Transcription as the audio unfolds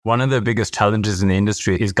One of the biggest challenges in the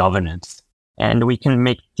industry is governance. And we can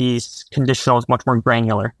make these conditionals much more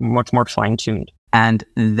granular, much more fine-tuned. And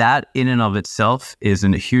that in and of itself is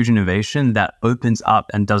a huge innovation that opens up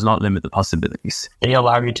and does not limit the possibilities. They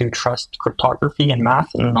allow you to trust cryptography and math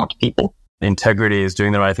and not people. Integrity is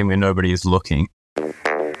doing the right thing when nobody is looking.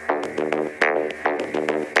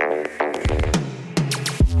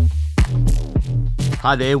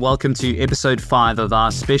 Hi there, welcome to episode 5 of our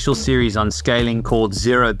special series on scaling called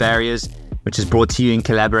Zero Barriers, which is brought to you in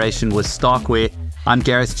collaboration with Starkware. I'm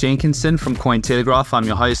Gareth Jenkinson from Cointelegraph. I'm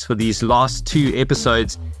your host for these last 2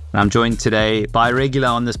 episodes, and I'm joined today by regular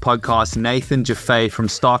on this podcast, Nathan Jaffe from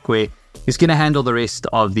Starkware, who's going to handle the rest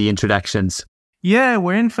of the introductions. Yeah,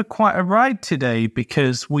 we're in for quite a ride today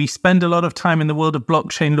because we spend a lot of time in the world of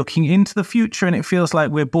blockchain looking into the future, and it feels like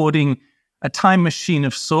we're boarding a time machine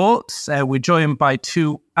of sorts. We're joined by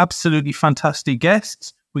 2 absolutely fantastic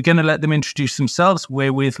guests. We're going to let them introduce themselves.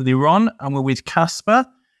 We're with Liron and we're with Kacper.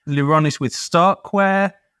 Liron is with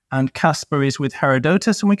Starkware and Kacper is with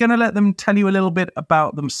Herodotus, and we're going to let them tell you a little bit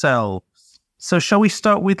about themselves. So shall we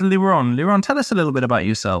start with Liron? Liron, tell us a little bit about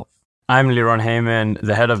yourself. I'm Liron Hayman,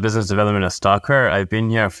 the head of business development at Starkware. I've been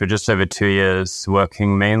here for just over 2 years,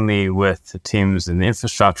 working mainly with teams in the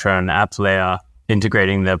infrastructure and app layer,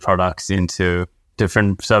 integrating their products into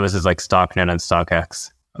different services like StarkNet and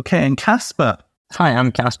StarkX. Okay, and Kacper? Hi,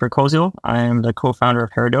 I'm Kacper Koziol. I am the co-founder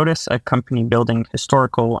of Herodotus, a company building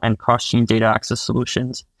historical and cross-chain data access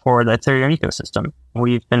solutions for the Ethereum ecosystem.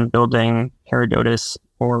 We've been building Herodotus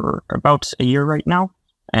for about a year right now,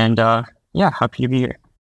 and happy to be here.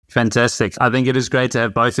 Fantastic. I think it is great to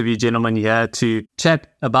have both of you gentlemen here to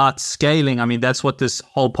chat about scaling. I mean, that's what this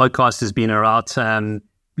whole podcast has been about.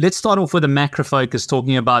 Let's start off with a macro focus,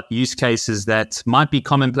 talking about use cases that might be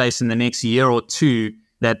commonplace in the next year or 2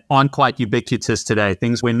 that aren't quite ubiquitous today,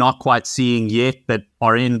 things we're not quite seeing yet but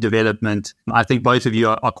are in development. I think both of you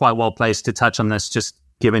are quite well placed to touch on this, just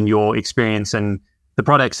given your experience and the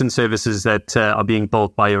products and services that are being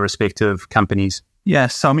built by your respective companies.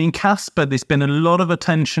 Yes, so I mean, Kacper, there's been a lot of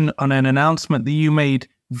attention on an announcement that you made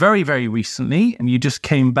very, very recently, and you just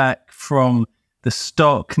came back from the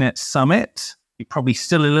StarkNet Summit. You're probably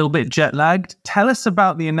still a little bit jet lagged. Tell us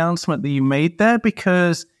about the announcement that you made there,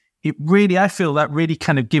 because it really, I feel that really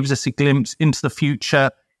kind of gives us a glimpse into the future,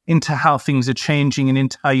 into how things are changing and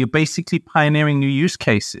into how you're basically pioneering new use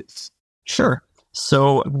cases. Sure.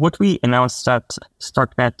 So what we announced at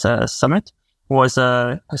StarkNet Summit was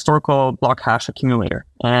a historical block hash accumulator.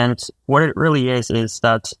 And what it really is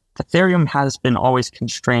that Ethereum has been always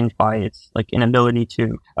constrained by its inability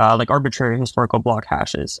to arbitrary historical block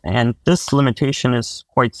hashes. And this limitation is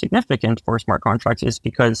quite significant for smart contracts, is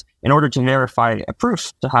because in order to verify a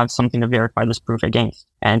proof, to have something to verify this proof against.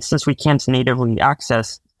 And since we can't natively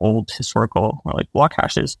access old historical block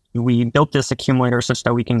hashes, we built this accumulator such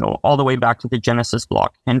that we can go all the way back to the Genesis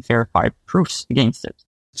block and verify proofs against it.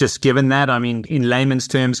 Just given that, I mean, in layman's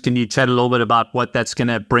terms, can you chat a little bit about what that's going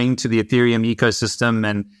to bring to the Ethereum ecosystem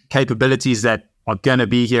and capabilities that are going to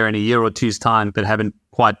be here in a year or 2's time but haven't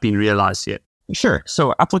quite been realized yet? Sure.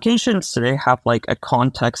 So applications today have a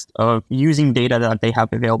context of using data that they have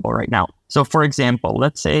available right now. So for example,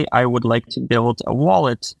 let's say I would like to build a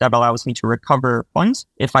wallet that allows me to recover funds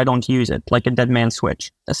if I don't use it, like a dead man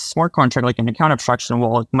switch. A smart contract, like an account abstraction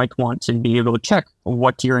wallet, might want to be able to check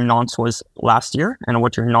what your nonce was last year and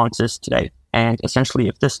what your nonce is today. And essentially,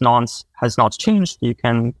 if this nonce has not changed, you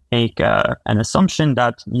can make an assumption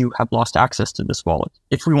that you have lost access to this wallet.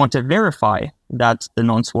 If we want to verify that the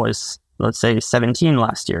nonce was, let's say, 17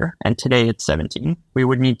 last year, and today it's 17, we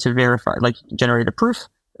would need to verify, generate a proof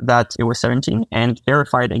that it was 17 and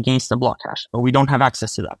verify it against the block hash. But we don't have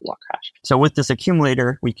access to that block hash. So with this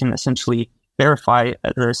accumulator, we can essentially verify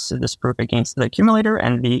this proof against the accumulator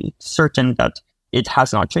and be certain that it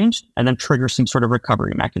has not changed, and then trigger some sort of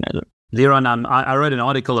recovery mechanism. Liron, I wrote an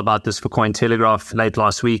article about this for Cointelegraph late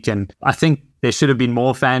last week, and I think there should have been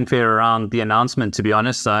more fanfare around the announcement, to be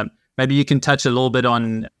honest. Maybe you can touch a little bit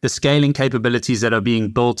on the scaling capabilities that are being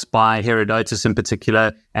built by Herodotus in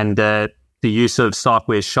particular, and the use of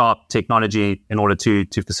Starkware's Sharp technology in order to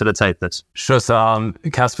facilitate this. Sure. So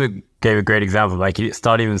Kacper gave a great example. It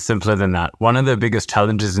started even simpler than that. One of the biggest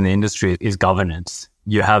challenges in the industry is governance.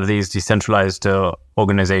 You have these decentralized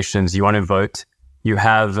organizations. You want to vote. You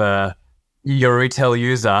have you're a retail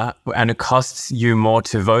user, and it costs you more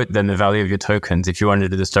to vote than the value of your tokens if you wanted to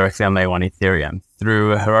do this directly on layer 1 Ethereum.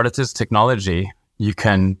 Through Herodotus technology, you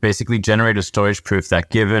can basically generate a storage proof that,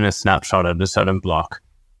 given a snapshot of a certain block,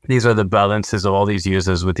 these are the balances of all these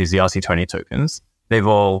users with these ERC20 tokens. They've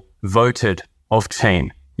all voted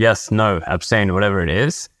off-chain, yes, no, abstain, whatever it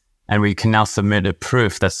is. And we can now submit a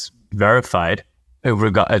proof that's verified,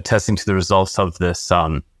 attesting to the results of this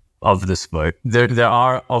vote. There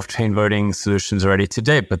are off-chain voting solutions already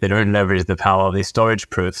today, but they don't leverage the power of these storage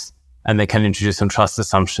proofs, and they can introduce some trust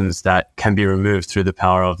assumptions that can be removed through the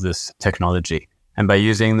power of this technology. And by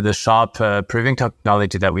using the sharp proving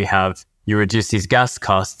technology that we have, you reduce these gas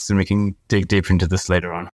costs, and we can dig deeper into this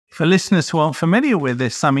later on. For listeners who aren't familiar with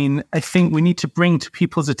this, I think we need to bring to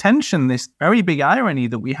people's attention this very big irony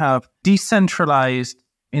that we have decentralized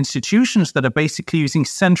institutions that are basically using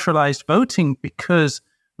centralized voting because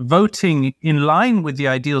voting in line with the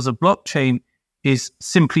ideals of blockchain is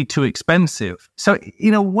simply too expensive. So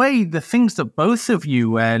in a way, the things that both of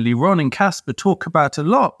you, Liron and Kacper, talk about a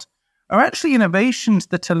lot are actually innovations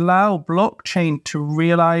that allow blockchain to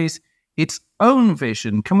realize its own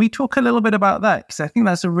vision. Can we talk a little bit about that? Because I think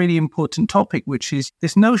that's a really important topic, which is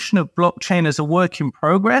this notion of blockchain as a work in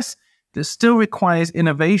progress that still requires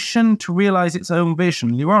innovation to realize its own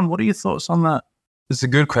vision. Liron, what are your thoughts on that? It's a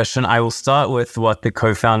good question. I will start with what the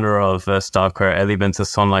co-founder of Starkware, Eli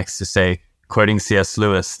Ben-Sasson, likes to say, quoting C.S.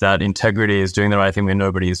 Lewis, that integrity is doing the right thing when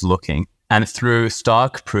nobody is looking. And through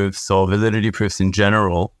Stark proofs or validity proofs in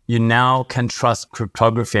general, you now can trust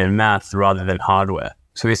cryptography and math rather than hardware.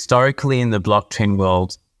 So historically in the blockchain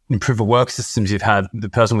world, in proof-of-work systems, you've had the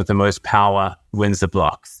person with the most power wins the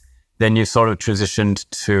blocks. Then you sort of transitioned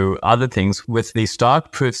to other things. With the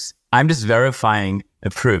Stark proofs, I'm just verifying a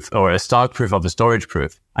proof or a Stark proof of a storage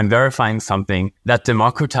proof. I'm verifying something that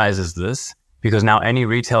democratizes this because now any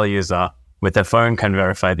retail user with their phone can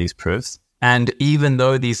verify these proofs. And even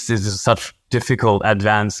though these is such difficult,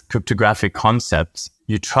 advanced cryptographic concepts,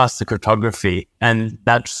 you trust the cryptography, and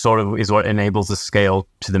that sort of is what enables the scale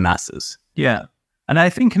to the masses. Yeah. And I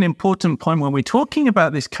think an important point when we're talking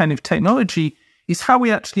about this kind of technology is how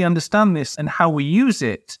we actually understand this and how we use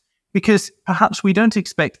it. Because perhaps we don't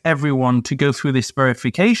expect everyone to go through this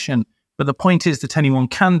verification, but the point is that anyone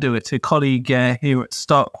can do it. A colleague here at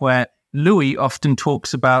Starkware, Louis, often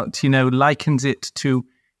talks about, likens it to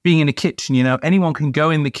being in a kitchen. Anyone can go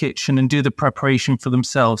in the kitchen and do the preparation for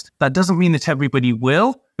themselves. That doesn't mean that everybody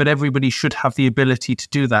will, but everybody should have the ability to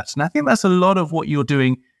do that. And I think that's a lot of what you're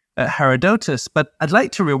doing at Herodotus. But I'd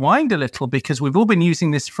like to rewind a little because we've all been using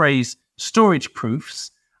this phrase storage proofs,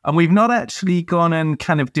 and we've not actually gone and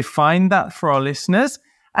kind of defined that for our listeners.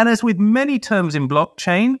 And as with many terms in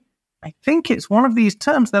blockchain, I think it's one of these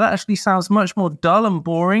terms that actually sounds much more dull and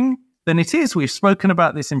boring than it is. We've spoken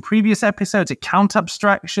about this in previous episodes. Account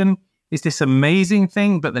abstraction is this amazing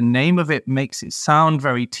thing, but the name of it makes it sound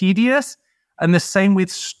very tedious. And the same with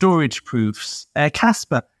storage proofs.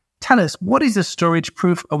 Kacper, tell us, what is a storage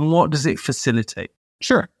proof and what does it facilitate?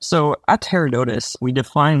 Sure. So at Herodotus, we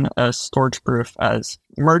define a storage proof as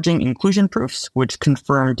merging inclusion proofs, which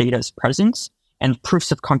confirm data's presence, and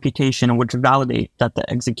proofs of computation, which validate that the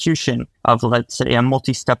execution of, let's say, a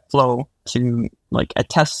multi-step flow to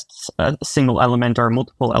attest a single element or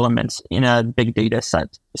multiple elements in a big data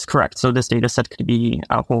set is correct. So this data set could be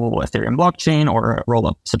a whole Ethereum blockchain or a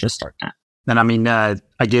rollup such as Starknet. And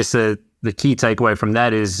I guess the key takeaway from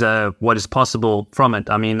that is what is possible from it.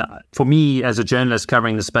 For me as a journalist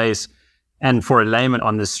covering the space and for a layman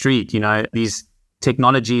on the street, these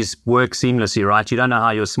technologies work seamlessly, right? You don't know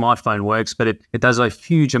how your smartphone works, but it does a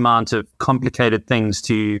huge amount of complicated things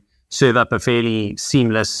to serve up a fairly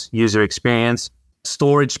seamless user experience.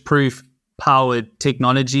 Storage proof powered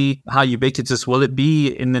technology, how ubiquitous will it be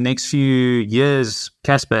in the next few years,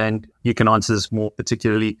 Kacper? And you can answer this more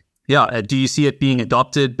particularly. Do you see it being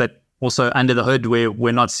adopted, but also under the hood where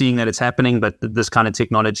we're not seeing that it's happening, but this kind of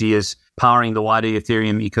technology is powering the wider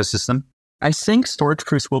Ethereum ecosystem? I think storage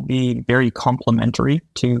proofs will be very complementary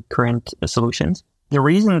to current solutions. The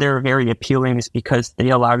reason they're very appealing is because they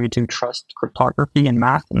allow you to trust cryptography and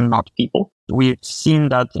math and not people. We've seen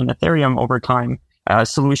that in Ethereum over time,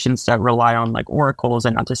 solutions that rely on oracles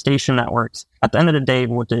and attestation networks. At the end of the day,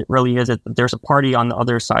 what it really is that there's a party on the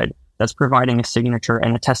other side that's providing a signature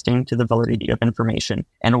and attesting to the validity of information.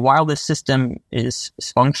 And while this system is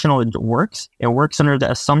functional, it works under the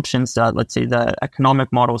assumptions that, let's say, the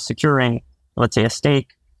economic model securing, let's say, a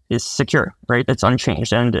stake is secure, right? It's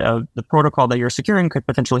unchanged. And the protocol that you're securing could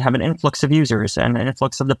potentially have an influx of users and an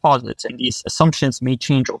influx of deposits. And these assumptions may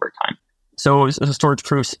change over time. So storage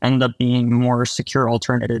proofs end up being more secure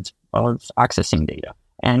alternatives of accessing data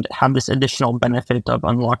and have this additional benefit of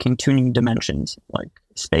unlocking two new dimensions like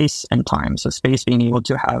space and time. So space being able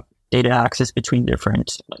to have data access between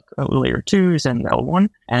different layer 2s and L1,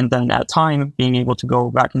 and then at time being able to go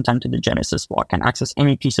back in time to the Genesis block and access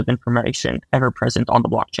any piece of information ever present on the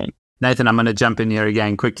blockchain. Nathan, I'm going to jump in here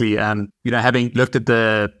again quickly. Having looked at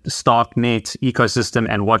the StarkNet ecosystem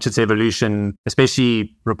and watched its evolution,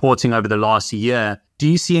 especially reporting over the last year, do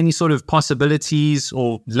you see any sort of possibilities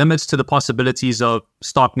or limits to the possibilities of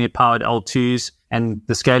StarkNet-powered L2s and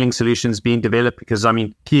the scaling solutions being developed? Because,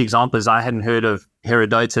 key example is I hadn't heard of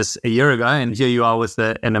Herodotus a year ago, and here you are with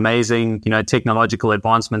an amazing, technological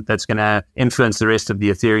advancement that's going to influence the rest of the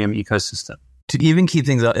Ethereum ecosystem. To even keep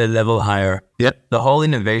things a level higher, Yep. the whole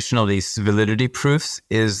innovation of these validity proofs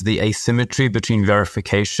is the asymmetry between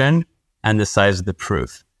verification and the size of the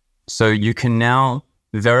proof. So you can now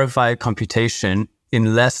verify a computation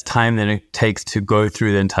in less time than it takes to go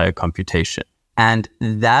through the entire computation. And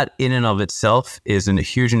that in and of itself is a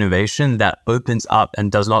huge innovation that opens up and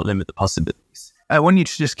does not limit the possibilities. I want you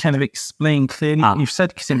to just kind of explain clearly what you've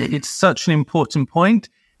said, because it's such an important point,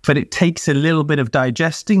 but it takes a little bit of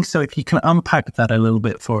digesting. So if you can unpack that a little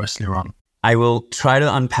bit for us, Liron. I will try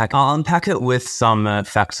to unpack. I'll unpack it with some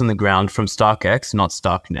facts on the ground from StarkX, not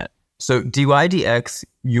StarkNet. So DYDX,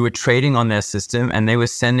 you were trading on their system and they were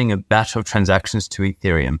sending a batch of transactions to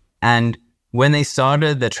Ethereum. And when they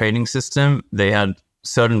started their trading system, they had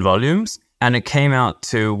certain volumes and it came out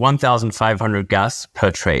to 1,500 gas per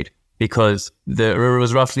trade because there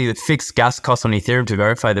was roughly the fixed gas cost on Ethereum to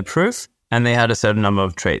verify the proof, and they had a certain number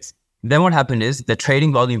of trades. Then what happened is the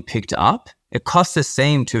trading volume picked up. It costs the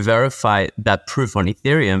same to verify that proof on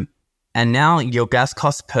Ethereum. And now your gas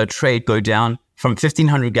costs per trade go down from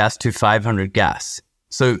 1,500 gas to 500 gas.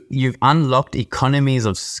 So you've unlocked economies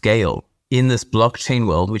of scale in this blockchain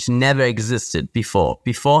world, which never existed before.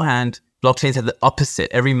 Beforehand, blockchains had the opposite.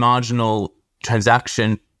 Every marginal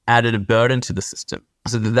transaction added a burden to the system.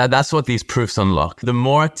 So that's what these proofs unlock. The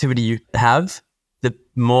more activity you have, the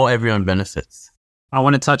more everyone benefits. I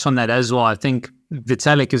want to touch on that as well. I think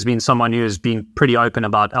Vitalik has been someone who has been pretty open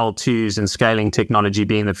about L2s and scaling technology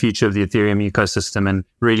being the future of the Ethereum ecosystem and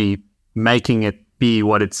really making it be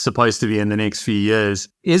what it's supposed to be in the next few years.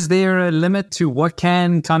 Is there a limit to what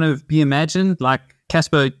can kind of be imagined? Like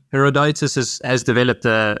Kacper, Herodotus has developed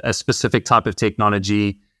a specific type of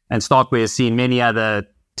technology, and Starkware has seen many other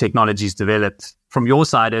technologies developed. From your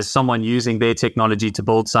side, as someone using their technology to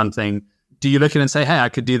build something, do you look at it and say, hey, I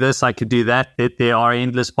could do this, I could do that? There are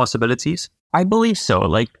endless possibilities? I believe so.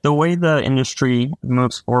 Like the way the industry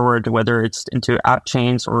moves forward, whether it's into app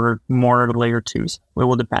chains or more layer twos, it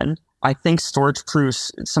will depend. I think storage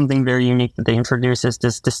proofs, something very unique that they introduce is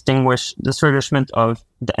this distinguishment of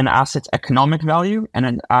an asset's economic value and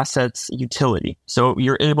an asset's utility. So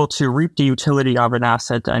you're able to reap the utility of an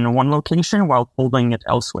asset in one location while holding it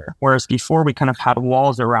elsewhere. Whereas before we kind of had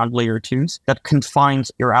walls around layer twos that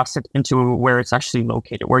confines your asset into where it's actually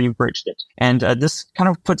located, where you bridged it. And this kind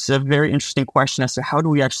of puts a very interesting question as to how do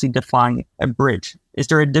we actually define a bridge? Is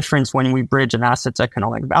there a difference when we bridge an asset's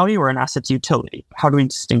economic value or an asset's utility? How do we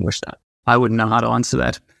distinguish that? I wouldn't know how to answer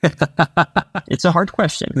that. It's a hard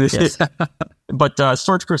question. Yes. But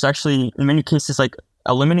storage proofs actually, in many cases, like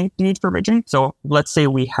eliminate the need for bridging. So let's say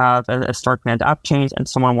we have a StarkNet app chain and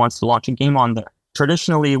someone wants to launch a game on there.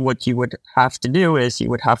 Traditionally, what you would have to do is you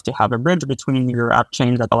would have to have a bridge between your app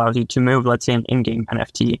chain that allows you to move, let's say, an in-game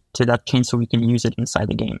NFT to that chain so we can use it inside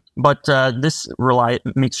the game. But this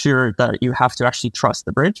makes sure that you have to actually trust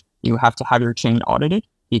the bridge. You have to have your chain audited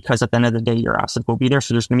because at the end of the day, your asset will be there.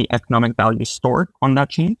 So there's going to be economic value stored on that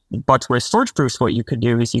chain. But with storage proofs, what you could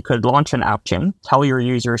do is you could launch an app chain, tell your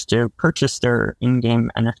users to purchase their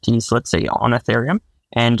in-game NFTs, let's say, on Ethereum,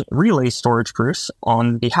 and relay storage proofs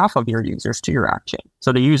on behalf of your users to your app chain.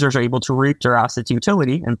 So the users are able to reap their asset's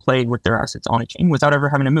utility and play with their assets on a chain without ever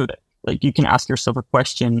having to move it. Like you can ask yourself a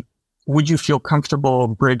question, would you feel comfortable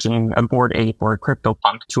bridging a Bored Ape or a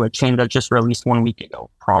CryptoPunk to a chain that just released 1 week ago?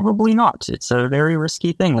 Probably not. It's a very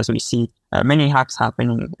risky thing, as we see many hacks happen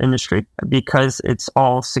in the industry because it's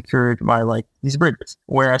all secured by like these bridges.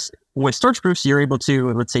 Whereas with storage proofs, you're able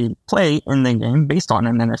to, let's say, play in the game based on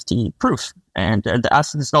an NFT proof. And the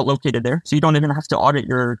asset is not located there. So you don't even have to audit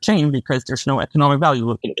your chain because there's no economic value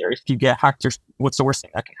located there. If you get hacked, what's the worst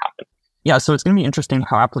thing that can happen? Yeah, so it's going to be interesting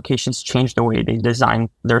how applications change the way they design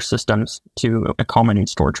their systems to accommodate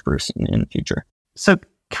storage proofs in the future. So,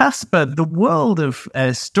 Kacper, the world of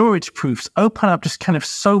storage proofs open up just kind of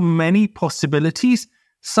so many possibilities.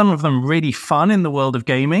 Some of them really fun in the world of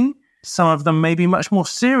gaming. Some of them maybe much more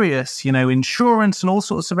serious, insurance and all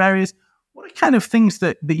sorts of areas. What are kind of things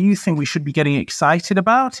that you think we should be getting excited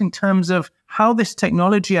about in terms of how this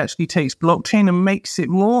technology actually takes blockchain and makes it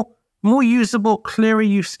more usable, clearer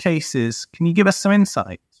use cases? Can you give us some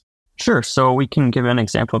insight? Sure. So we can give an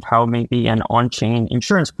example of how maybe an on-chain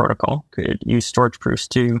insurance protocol could use storage proofs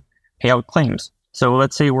to pay out claims. So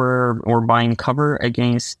let's say we're buying cover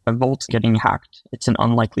against a vault getting hacked. It's an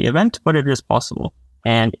unlikely event, but it is possible.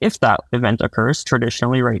 And if that event occurs,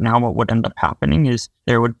 traditionally right now, what would end up happening is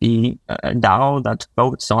there would be a DAO that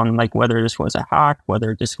votes on like whether this was a hack,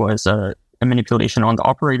 whether this was a manipulation on the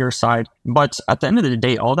operator side. But at the end of the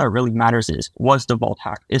day, all that really matters is, was the vault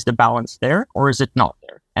hacked? Is the balance there or is it not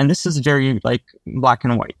there? And this is very like black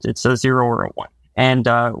and white. It's a 0 or a 1. And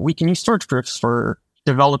we can use storage proofs for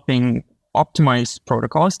developing optimized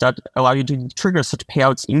protocols that allow you to trigger such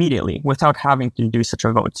payouts immediately without having to do such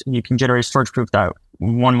a vote. You can generate storage proof that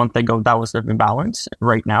 1 month ago, that was the balance.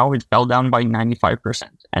 Right now, it fell down by 95%.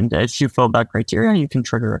 And if you fill that criteria, you can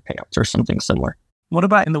trigger a payout or something similar. What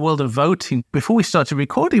about in the world of voting? Before we started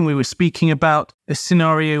recording, we were speaking about a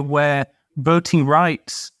scenario where voting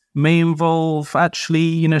rights may involve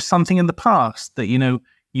actually, something in the past that,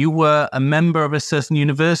 you were a member of a certain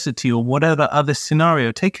university or whatever other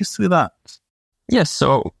scenario. Take us through that. Yes.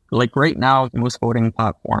 So like right now, most voting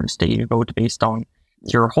platforms, they vote based on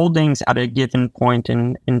your holdings at a given point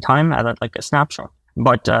in time at like a snapshot.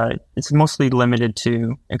 But it's mostly limited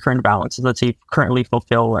to a current balance. Let's say you currently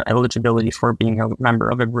fulfill eligibility for being a member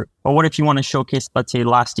of a group. But what if you want to showcase, let's say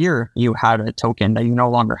last year you had a token that you no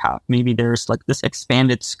longer have? Maybe there's like this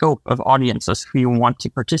expanded scope of audiences who want to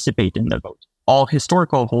participate in the vote. All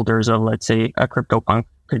historical holders of, let's say, a CryptoPunk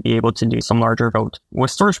could be able to do some larger vote.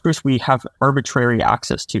 With storage proofs, we have arbitrary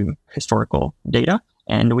access to historical data,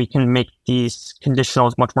 and we can make these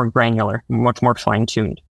conditionals much more granular, much more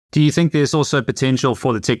fine-tuned. Do you think there's also potential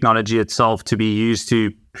for the technology itself to be used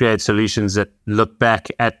to create solutions that look back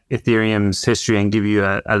at Ethereum's history and give you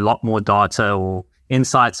a lot more data or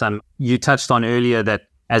insights? You touched on earlier that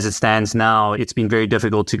as it stands now, it's been very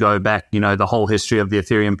difficult to go back, the whole history of the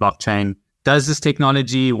Ethereum blockchain. Does this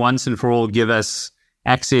technology once and for all give us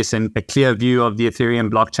access and a clear view of the Ethereum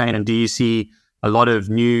blockchain? And do you see a lot of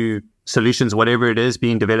new solutions, whatever it is,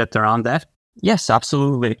 being developed around that? Yes,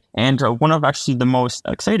 absolutely. And one of actually the most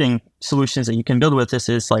exciting solutions that you can build with this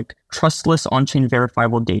is like trustless on-chain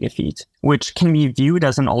verifiable data feeds, which can be viewed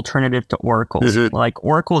as an alternative to oracles. Like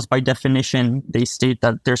oracles, by definition, they state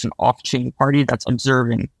that there's an off-chain party that's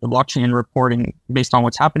observing the blockchain and reporting based on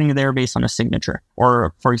what's happening there based on a signature.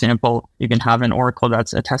 Or, for example, you can have an oracle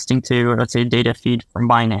that's attesting to, let's say, a data feed from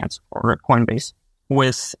Binance or Coinbase.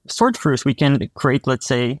 With storage proofs, we can create, let's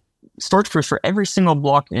say, storage proofs for every single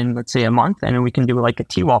block in, let's say, a month. And then we can do like a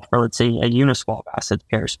TWAP for, let's say, a Uniswap asset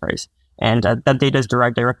pairs price. And that data is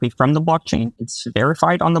derived directly from the blockchain. It's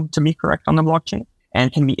verified to be correct on the blockchain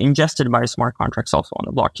and can be ingested by smart contracts also on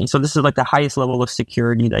the blockchain. So this is like the highest level of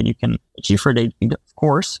security that you can achieve for data feed. Of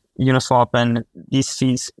course, Uniswap and these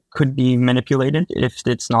fees could be manipulated if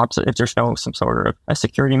there's no some sort of a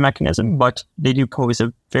security mechanism, but they do pose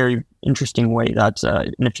a very interesting way that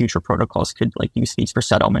in the future protocols could like use fees for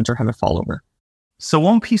settlement or have a follower. So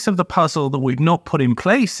one piece of the puzzle that we've not put in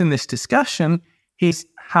place in this discussion is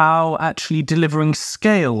how actually delivering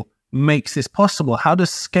scale makes this possible. How does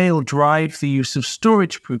scale drive the use of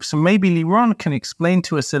storage proofs? So maybe Liron can explain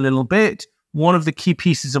to us a little bit. One of the key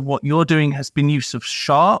pieces of what you're doing has been use of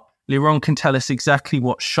Sharp. Liron can tell us exactly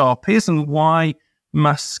what Sharp is and why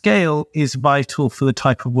mass scale is vital for the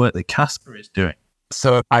type of work that Kacper is doing.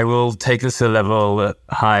 So I will take this a level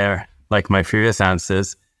higher, like my previous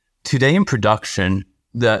answers. Today in production,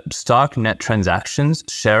 the Stark net transactions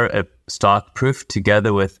share a Stark proof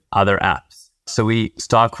together with other apps. So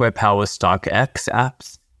Starkware powers StarkX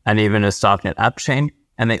apps and even a Starknet app chain,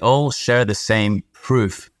 and they all share the same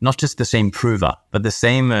proof, not just the same prover, but the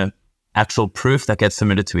same actual proof that gets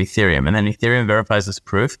submitted to Ethereum. And then Ethereum verifies this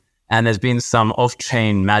proof, and there's been some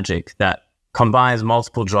off-chain magic that combines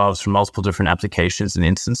multiple jobs from multiple different applications and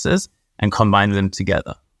instances and combines them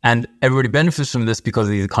together. And everybody benefits from this because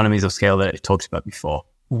of these economies of scale that I talked about before.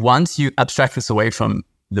 Once you abstract this away from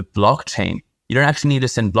the blockchain, you don't actually need to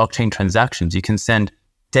send blockchain transactions. You can send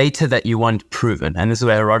data that you want proven. And this is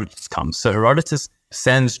where Herodotus comes. So Herodotus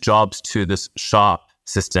sends jobs to this Sharp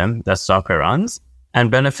system that Starkware runs and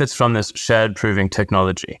benefits from this shared proving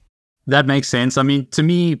technology. That makes sense. I mean, to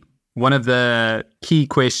me, one of the key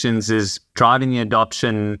questions is driving the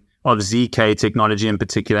adoption of ZK technology in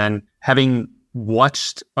particular. And having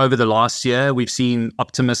watched over the last year, we've seen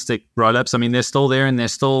optimistic rollups. I mean, they're still there and they're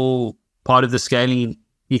still part of the scaling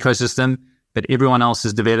ecosystem, but everyone else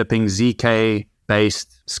is developing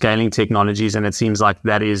ZK-based scaling technologies, and it seems like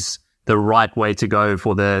that is the right way to go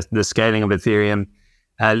for the scaling of Ethereum.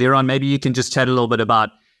 Liron, maybe you can just chat a little bit about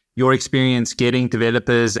your experience getting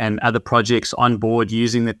developers and other projects on board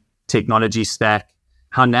using the technology stack,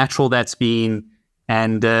 how natural that's been,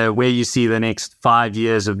 and where you see the next 5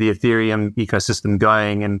 years of the Ethereum ecosystem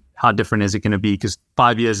going, and how different is it going to be? Because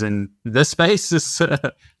 5 years in this space is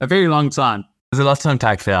a very long time. There's a lot to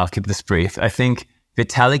unpack there. I'll keep this brief. I think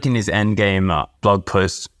Vitalik in his Endgame blog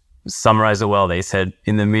post summarized it well. They said,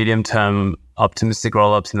 in the medium term, optimistic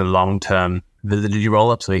rollups; in the long term, validity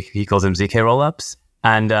rollups, or he calls them ZK rollups.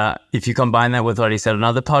 And if you combine that with what he said on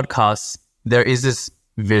other podcasts, there is this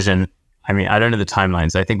vision. I mean, I don't know the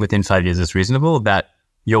timelines. I think within 5 years it's reasonable that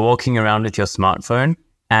you're walking around with your smartphone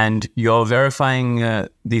and you're verifying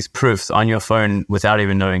these proofs on your phone without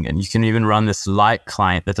even knowing it. You can even run this light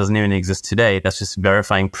client that doesn't even exist today. That's just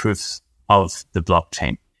verifying proofs of the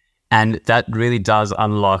blockchain. And that really does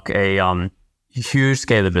unlock a huge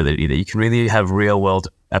scalability that you can really have real world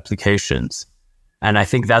applications. And I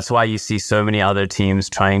think that's why you see so many other teams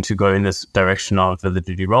trying to go in this direction of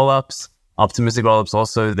validity rollups. Optimistic rollups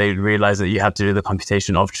also, they realize that you have to do the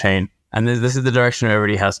computation off-chain. And this is the direction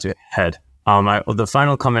everybody has to head. The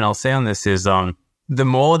final comment I'll say on this is the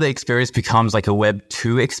more the experience becomes like a Web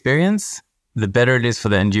 2 experience, the better it is for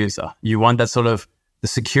the end user. You want that sort of the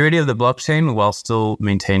security of the blockchain while still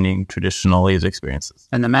maintaining traditional user experiences.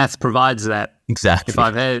 And the math provides that. Exactly. If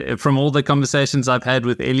I've had, from all the conversations I've had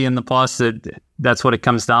with Eli in the past, that's what it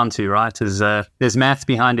comes down to, right? Is there's math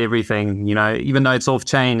behind everything. You know, even though it's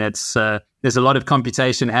off-chain, it's there's a lot of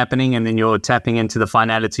computation happening, and then you're tapping into the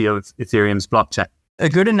finality of Ethereum's blockchain. A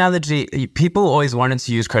good analogy, people always wanted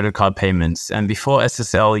to use credit card payments. And before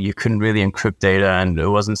SSL, you couldn't really encrypt data and it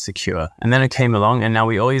wasn't secure. And then it came along and now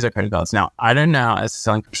we all use our credit cards. Now, I don't know how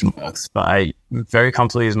SSL encryption works, but I very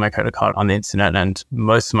comfortably use my credit card on the internet and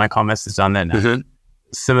most of my commerce is done there now. Mm-hmm.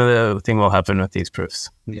 Similar thing will happen with these proofs.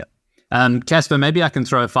 Yeah. Kacper, maybe I can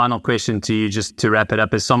throw a final question to you just to wrap it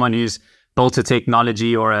up. As someone who's built a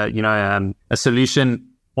technology or a solution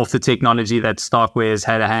off the technology that Starkware has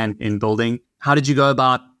had a hand in building, how did you go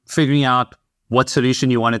about figuring out what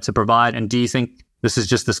solution you wanted to provide? And do you think this is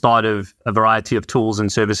just the start of a variety of tools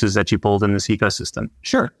and services that you build in this ecosystem?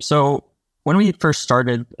 Sure. So when we first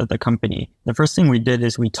started the company, the first thing we did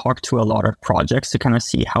is we talked to a lot of projects to kind of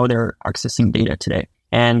see how they're accessing data today.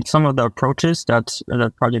 And some of the approaches that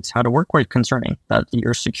projects had were quite concerning, that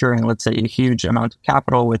you're securing, let's say, a huge amount of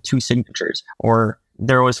capital with 2 signatures. Or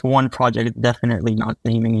there was one project, definitely not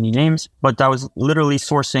naming any names, but that was literally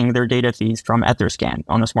sourcing their data feeds from Etherscan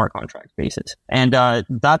on a smart contract basis. And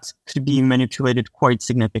that could be manipulated quite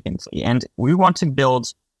significantly. And we want to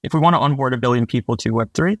build, if we want to onboard 1 billion people to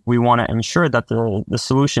Web3, we want to ensure that the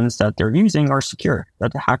solutions that they're using are secure,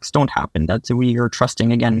 that the hacks don't happen, that we are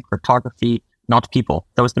trusting, again, cryptography, not people.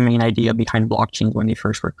 That was the main idea behind blockchains when they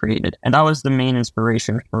first were created. And that was the main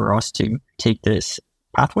inspiration for us to take this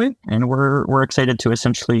pathway. And we're excited to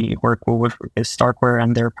essentially work with Starkware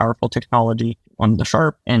and their powerful technology on the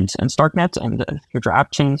Sharp and StarkNet and the future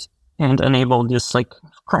app chains, and enable this like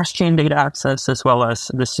cross-chain data access as well as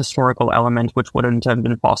this historical element, which wouldn't have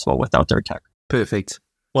been possible without their tech. Perfect.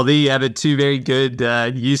 Well, there you have it, 2 very good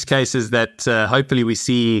use cases that hopefully we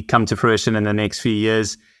see come to fruition in the next few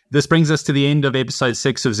years. This brings us to the end of episode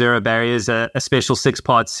 6 of Zero Barriers, a special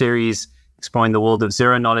 6-part series exploring the world of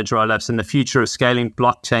zero-knowledge rollups and the future of scaling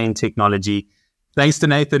blockchain technology. Thanks to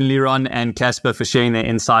Nathan, Liron, and Kacper for sharing their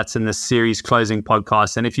insights in this series closing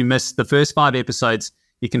podcast. And if you missed the first 5 episodes,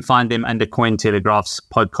 you can find them under Cointelegraph's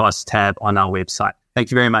podcast tab on our website.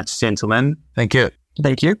 Thank you very much, gentlemen. Thank you.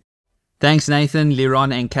 Thank you. Thanks, Nathan,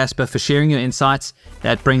 Liron, and Kacper for sharing your insights.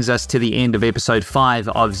 That brings us to the end of episode 5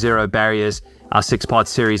 of Zero Barriers, our 6-part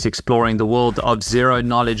series exploring the world of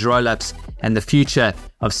zero-knowledge rollups and the future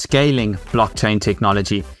of scaling blockchain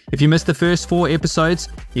technology. If you missed the first 4 episodes,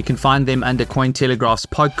 you can find them under Cointelegraph's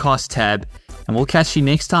podcast tab, and we'll catch you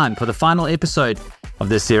next time for the final episode of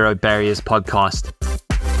the Zero Barriers podcast.